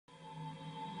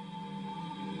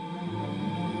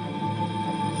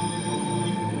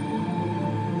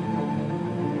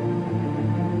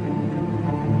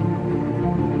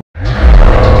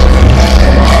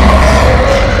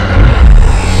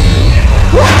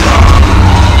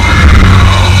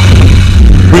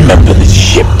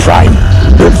Prime,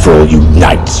 built for all you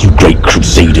knights, you great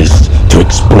crusaders, to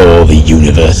explore the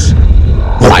universe.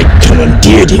 Well, I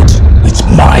commandeered it. It's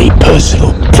my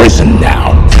personal prison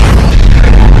now.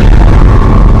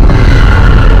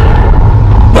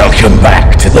 Welcome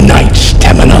back to the Knights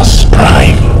Temenos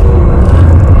Prime.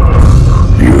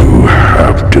 You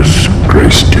have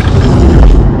disgraced it.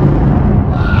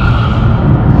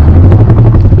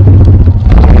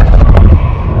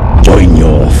 Join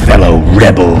your fellow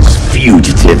rebels,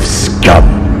 fugitive scum.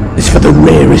 It's for the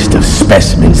rarest of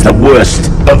specimens, the worst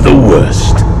of the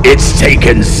worst. It's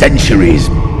taken centuries,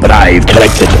 but I've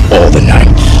collected all the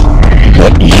knights.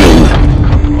 But you...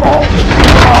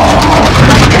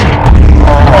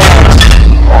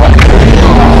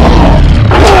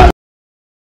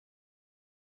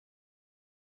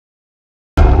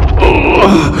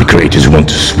 The creators want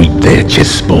to sweep their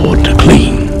chessboard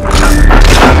clean.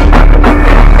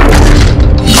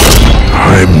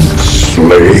 I'm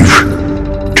slave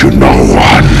to no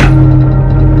one.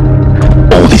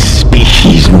 All this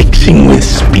species mixing with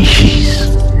species.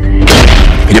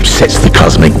 It upsets the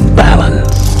cosmic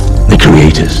balance. The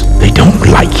creators, they don't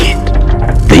like it.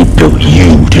 They built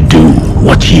you to do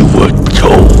what you were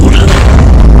told.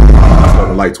 Love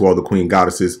and light to all the queen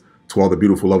goddesses, to all the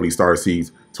beautiful, lovely star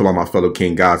seeds, to all my fellow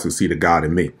king gods who see the God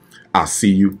in me. I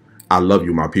see you. I love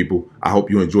you, my people. I hope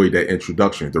you enjoyed that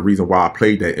introduction. The reason why I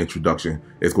played that introduction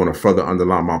is going to further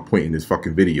underline my point in this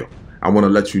fucking video. I want to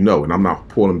let you know, and I'm not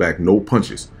pulling back no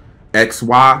punches.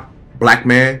 XY, black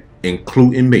man,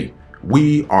 including me,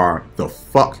 we are the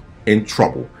fuck in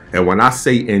trouble. And when I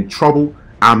say in trouble,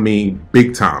 I mean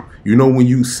big time. You know when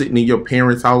you sitting in your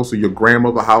parents' house or your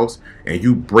grandmother's house and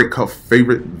you break her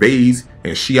favorite vase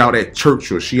and she out at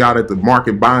church or she out at the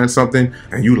market buying something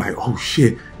and you like, oh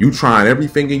shit, you trying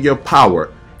everything in your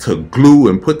power to glue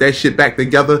and put that shit back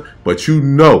together, but you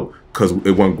know, because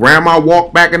when grandma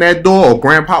walk back in that door or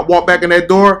grandpa walk back in that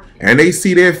door and they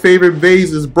see their favorite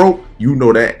vase is broke, you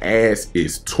know that ass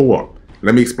is tore up.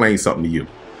 Let me explain something to you.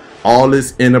 All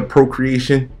this inner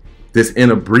procreation, this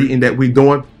inner breeding that we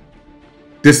doing,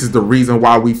 this is the reason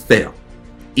why we fail.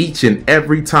 Each and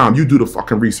every time. You do the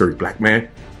fucking research, black man.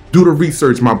 Do the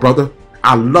research, my brother.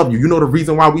 I love you. You know the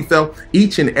reason why we fail?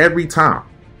 Each and every time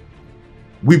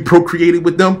we procreated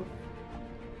with them,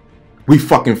 we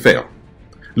fucking fail.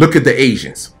 Look at the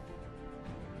Asians.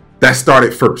 That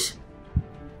started first.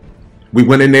 We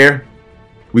went in there.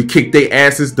 We kicked their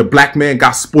asses. The black man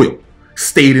got spoiled.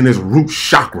 Stayed in his root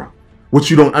chakra.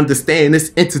 What you don't understand,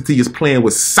 this entity is playing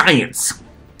with science.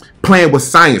 Playing with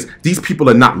science. These people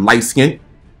are not light-skinned.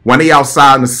 When they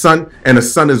outside in the sun and the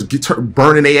sun is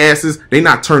burning their asses, they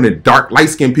not turning dark.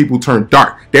 Light-skinned people turn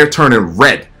dark. They're turning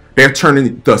red. They're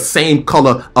turning the same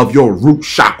color of your root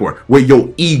chakra, where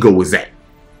your ego is at.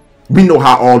 We know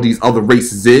how all these other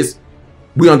races is.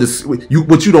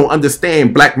 What you don't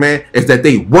understand, black man, is that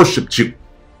they worshipped you.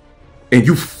 And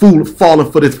you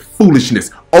falling for this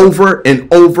foolishness over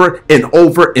and over and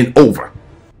over and over.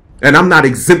 And I'm not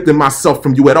exempting myself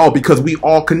from you at all because we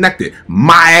all connected.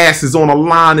 My ass is on a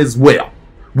line as well.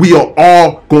 We are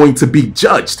all going to be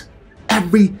judged.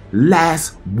 Every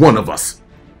last one of us.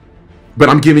 But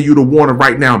I'm giving you the warning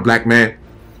right now, black man.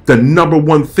 The number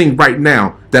one thing right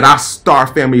now that our star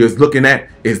family is looking at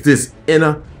is this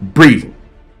inner breeding.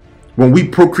 When we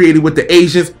procreated with the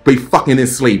Asians, they fucking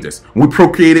enslaved us. When we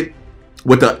procreated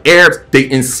with the Arabs,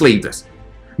 they enslaved us.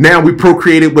 Now we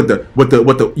procreated with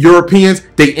the Europeans,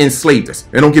 they enslaved us.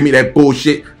 And don't give me that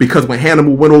bullshit because when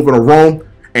Hannibal went over to Rome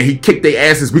and he kicked their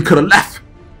asses, we could have left.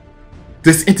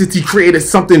 This entity created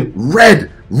something red,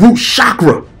 root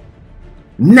chakra,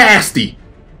 nasty,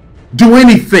 do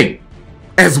anything,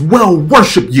 as well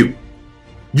worship you.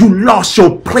 You lost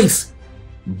your place,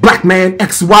 black man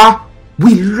XY.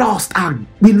 We lost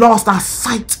our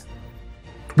sight.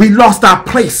 We lost our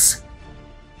place.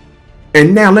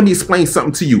 And now let me explain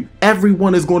something to you.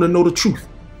 Everyone is going to know the truth.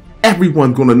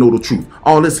 Everyone's going to know the truth.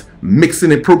 All this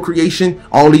mixing and procreation,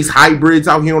 all these hybrids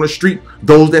out here on the street,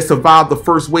 those that survived the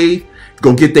first wave,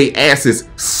 go get their asses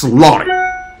slaughtered.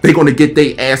 They're going to get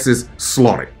their asses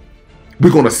slaughtered.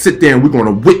 We're going to sit there and we're going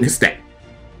to witness that.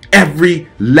 Every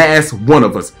last one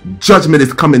of us. Judgment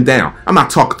is coming down. I'm not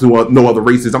talking to no other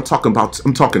races. I'm talking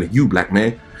to you, black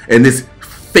man. And this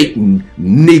fake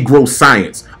Negro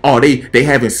science. Oh, they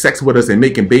having sex with us and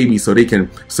making babies so they can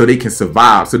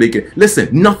survive. So they can listen.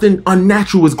 Nothing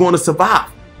unnatural is going to survive.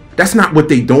 That's not what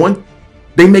they doing.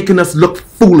 They making us look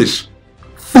foolish.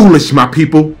 Foolish, my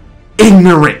people.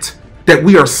 Ignorant that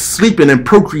we are sleeping and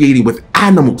procreating with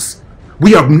animals.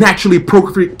 We are naturally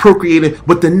procreating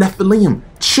with the Nephilim,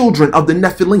 children of the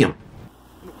Nephilim.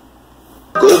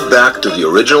 Go back to the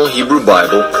original Hebrew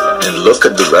Bible and look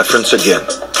at the reference again.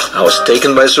 I was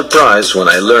taken by surprise when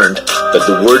I learned that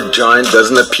the word giant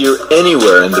doesn't appear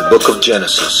anywhere in the book of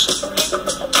Genesis.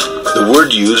 The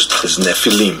word used is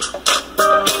Nephilim.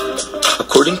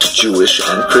 According to Jewish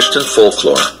and Christian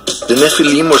folklore, the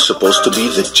Nephilim were supposed to be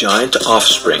the giant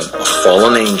offspring of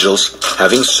fallen angels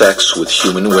having sex with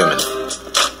human women.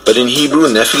 But in Hebrew,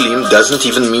 Nephilim doesn't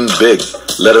even mean big,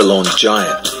 let alone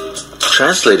giant.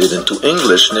 Translated into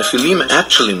English, Nephilim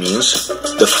actually means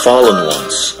the fallen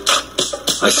ones.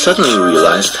 I suddenly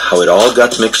realized how it all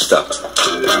got mixed up.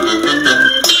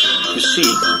 You see,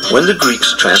 when the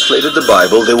Greeks translated the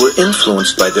Bible, they were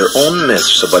influenced by their own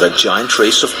myths about a giant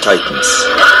race of titans,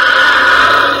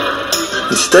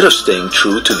 instead of staying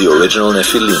true to the original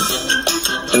Nephilim.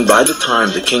 And by the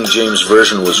time the King James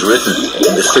Version was written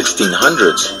in the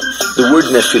 1600s, the word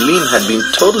Nephilim had been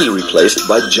totally replaced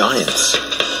by giants.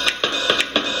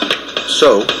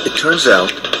 So, it turns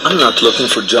out, I'm not looking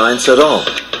for giants at all.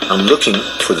 I'm looking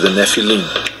for the Nephilim.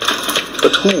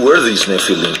 But who were these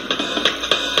Nephilim?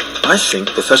 I think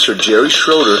Professor Jerry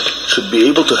Schroeder should be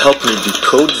able to help me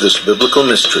decode this biblical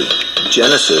mystery.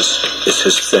 Genesis is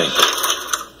his thing.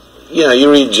 Yeah,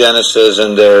 you read Genesis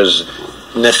and there's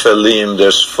Nephilim,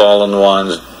 there's fallen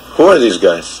ones. Who are these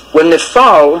guys? Well,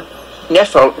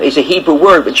 Nephil is a Hebrew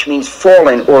word which means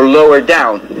fallen or lower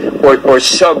down or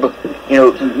sub,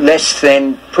 less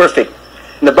than perfect.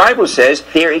 And the Bible says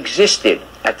there existed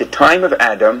at the time of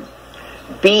Adam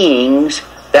beings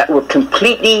that were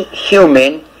completely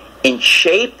human in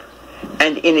shape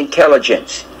and in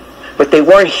intelligence. But they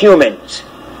weren't humans.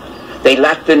 They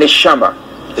lacked the neshama,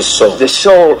 the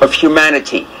soul of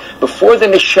humanity. Before the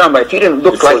neshama, if you didn't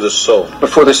look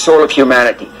before the soul of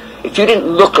humanity, if you didn't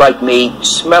look like me,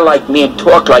 smell like me, and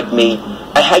talk like me,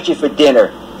 I had you for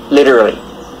dinner, literally.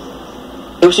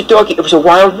 It was a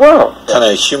wild world. Kind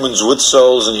of humans with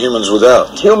souls and humans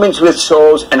without. Humans with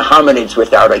souls and hominids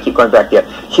without. I keep going back there.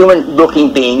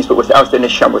 Human-looking beings, but without the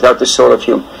neshama, without the soul of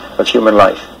human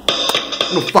life.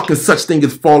 No fucking such thing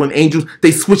as fallen angels.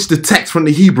 They switched the text from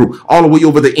the Hebrew all the way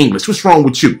over to English. What's wrong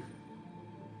with you?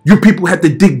 You people have to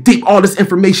dig deep. All this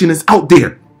information is out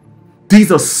there.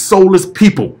 These are soulless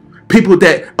people. People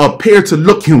that appear to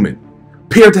look human,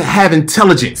 appear to have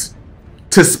intelligence,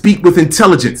 to speak with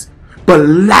intelligence, but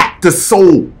lack the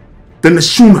soul, the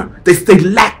neshama. They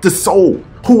lack the soul.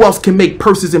 Who else can make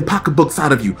purses and pocketbooks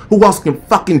out of you? Who else can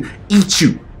fucking eat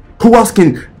you? Who else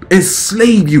can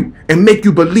enslave you and make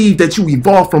you believe that you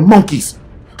evolved from monkeys?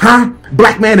 Huh?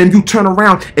 Black man, and you turn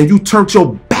around and you turned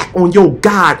your back on your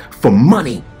God for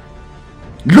money.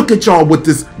 Look at y'all with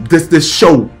this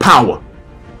show power.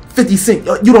 50 Cent,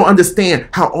 you don't understand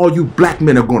how all you black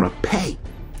men are gonna pay.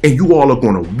 And you all are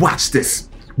gonna watch this.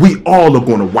 We all are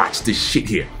gonna watch this shit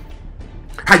here.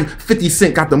 How 50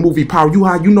 Cent got the movie power.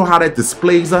 You know how that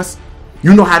displays us?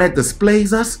 You know how that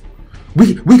displays us?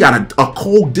 We got a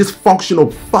cold,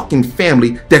 dysfunctional fucking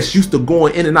family that's used to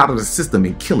going in and out of the system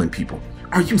and killing people.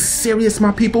 Are you serious,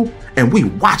 my people? And we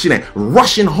watching that,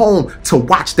 rushing home to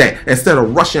watch that instead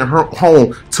of rushing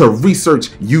home to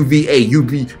research UVA,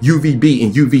 UVB,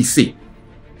 and UVC.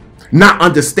 Not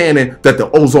understanding that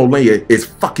the ozone layer is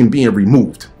fucking being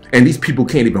removed. And these people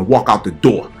can't even walk out the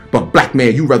door. But black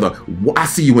man, I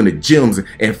see you in the gyms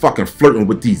and fucking flirting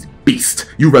with these beasts.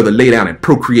 You rather lay down and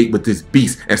procreate with this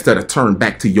beast instead of turn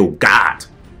back to your God.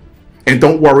 And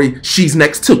don't worry, she's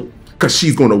next too. Because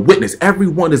she's going to witness.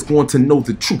 Everyone is going to know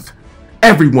the truth.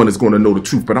 Everyone is going to know the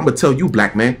truth. But I'm going to tell you,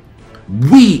 black man,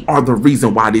 we are the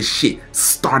reason why this shit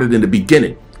started in the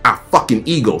beginning. Our fucking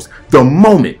egos. The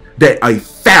moment that a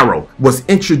pharaoh was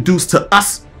introduced to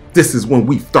us, this is when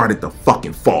we started to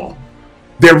fucking fall.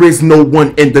 There is no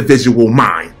one individual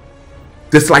mind.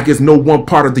 Just like there's no one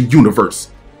part of the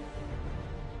universe.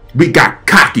 We got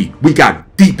cocky. We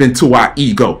got deep into our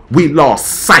ego. We lost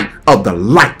sight of the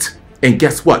light. And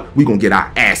guess what? We're going to get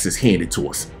our asses handed to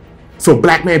us. So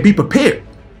black man, be prepared.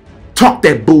 Talk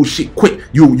that bullshit quick.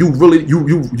 You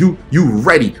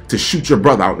ready to shoot your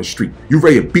brother out in the street. You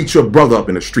ready to beat your brother up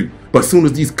in the street. But as soon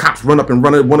as these cops run up and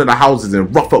run at one of the houses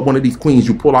and rough up one of these queens,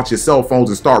 you pull out your cell phones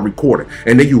and start recording.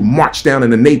 And then you march down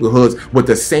in the neighborhoods with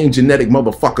the same genetic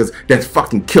motherfuckers that's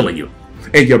fucking killing you.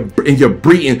 And you're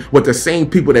breeding with the same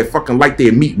people that fucking like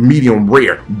their meat medium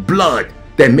rare. Blood.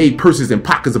 That made purses and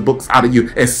pockets of books out of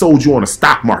you and sold you on the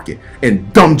stock market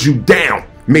and dumbed you down,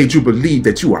 made you believe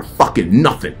that you are fucking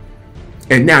nothing.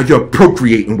 And now you're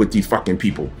procreating with these fucking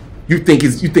people. You think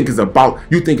it's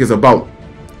about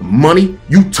money?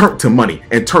 You turned to money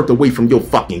and turned away from your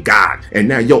fucking God. And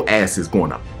now your ass is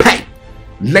going to pay.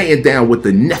 Laying down with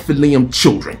the Nephilim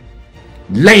children.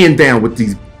 Laying down with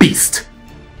these beasts.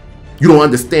 You don't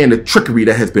understand the trickery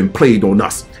that has been played on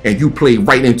us, and you play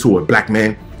right into it, black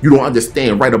man. You don't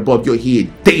understand. Right above your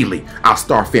head daily, our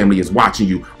star family is watching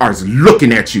you, or is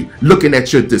looking at you, looking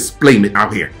at your displayment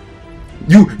out here.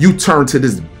 You turn to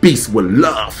this beast with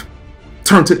love.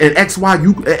 Turn to, and XY,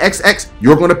 XX,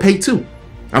 you're gonna pay too.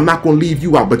 I'm not gonna leave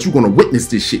you out, but you're gonna witness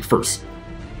this shit first.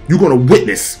 You're gonna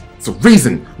witness. It's a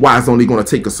reason why it's only gonna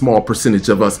take a small percentage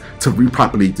of us to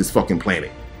repopulate this fucking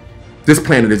planet. This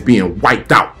planet is being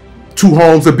wiped out. 2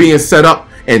 homes are being set up,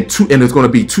 and there's gonna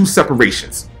be 2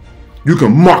 separations. You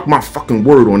can mark my fucking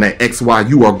word on that, XY.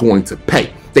 You are going to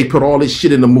pay. They put all this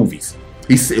shit in the movies.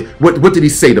 He said, what did he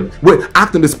say?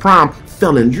 Optimus Prime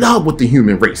fell in love with the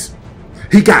human race.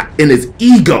 He got in his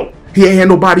ego. He ain't had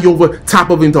nobody over top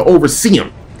of him to oversee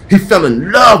him. He fell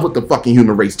in love with the fucking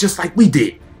human race, just like we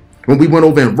did when we went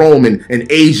over in Rome and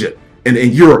Asia and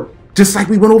in Europe, just like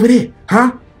we went over there,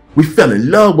 huh? We fell in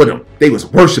love with them. They was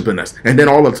worshiping us, and then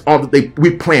we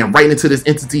playing right into this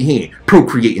entity hand,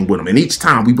 procreating with them. And each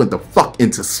time we went the fuck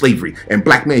into slavery. And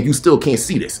black man, you still can't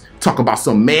see this. Talk about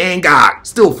some man God,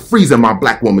 still freezing my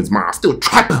black woman's mind, still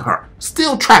trapping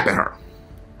her,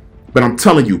 But I'm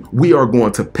telling you, we are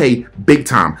going to pay big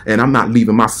time, and I'm not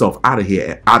leaving myself out of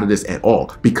this at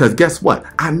all. Because guess what?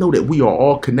 I know that we are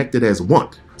all connected as one.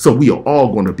 So we are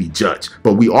all going to be judged,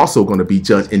 but we also going to be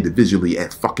judged individually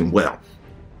as fucking well.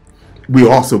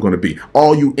 We're also going to be,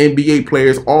 all you NBA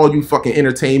players, all you fucking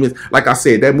entertainers. Like I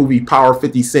said, that movie Power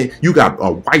 50 Cent, you got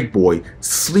a white boy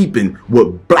sleeping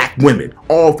with black women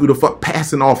all through the fuck,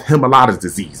 passing off Himalaya's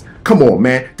disease. Come on,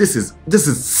 man. This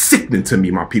is sickening to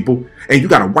me, my people. And you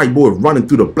got a white boy running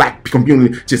through the black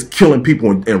community, just killing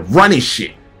people and running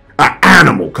shit. An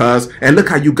animal, cuz. And look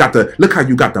how you got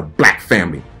the black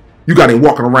family. You got him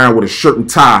walking around with a shirt and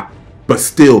tie, but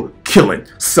still killing,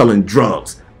 selling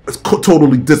drugs. It's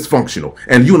totally dysfunctional,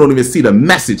 and you don't even see the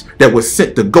message that was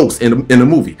sent to Ghost in the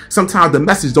movie. Sometimes the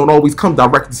message don't always come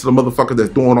directly to the motherfucker that's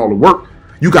doing all the work.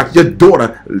 You got your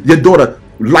daughter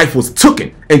life was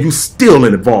taken, and you still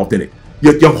involved in it.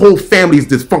 Your whole family is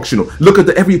dysfunctional. Look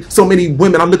at so many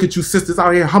women. I look at you sisters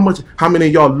out here. How many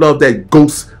of y'all love that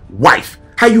Ghost wife?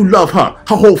 How you love her?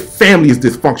 Her whole family is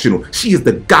dysfunctional. She is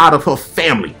the god of her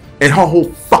family, and her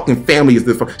whole fucking family is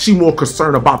dysfunctional. She's more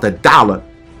concerned about the dollar.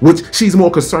 She's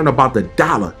more concerned about the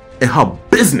dollar and her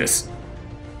business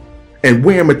and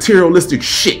wearing materialistic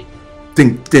shit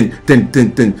than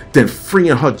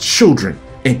freeing her children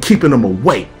and keeping them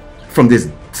away from this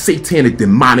satanic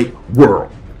demonic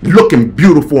world. Looking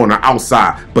beautiful on the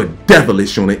outside, but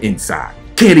devilish on the inside.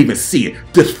 Can't even see it.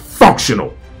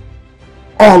 Dysfunctional.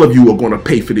 All of you are going to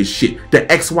pay for this shit. The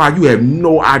XY, you have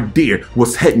no idea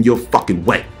what's heading your fucking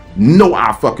way. No,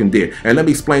 I fucking did. And let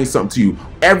me explain something to you.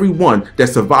 Everyone that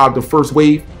survived the first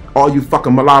wave, all you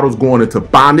fucking mulattoes going into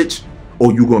bondage,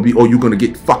 or you're gonna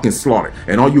get fucking slaughtered.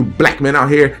 And all you black men out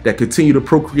here that continue to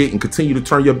procreate and continue to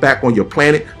turn your back on your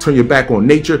planet, turn your back on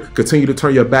nature, continue to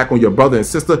turn your back on your brother and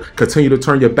sister, continue to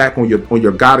turn your back on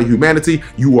your God of humanity,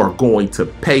 you are going to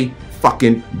pay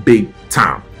fucking big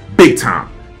time. Big time.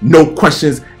 No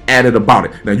questions added about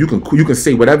it. Now you can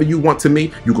say whatever you want to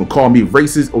me. You can call me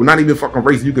racist, or not even fucking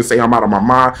racist. You can say I'm out of my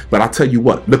mind. But I tell you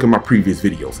what, look at my previous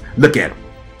videos. Look at them.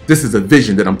 This is a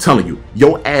vision that I'm telling you.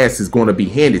 Your ass is going to be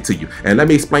handed to you. And let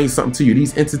me explain something to you.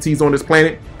 These entities on this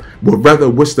planet would rather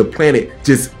wish the planet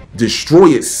just destroy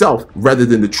itself rather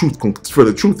than for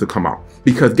the truth to come out.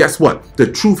 Because guess what?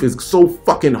 The truth is so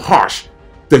fucking harsh.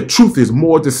 The truth is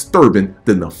more disturbing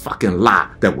than the fucking lie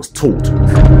that was told to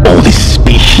us. All this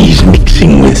species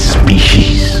mixing with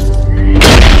species.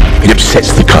 It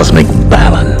upsets the cosmic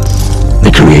balance.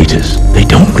 The creators, they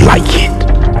don't like it.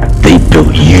 They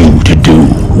built you to do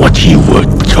what you were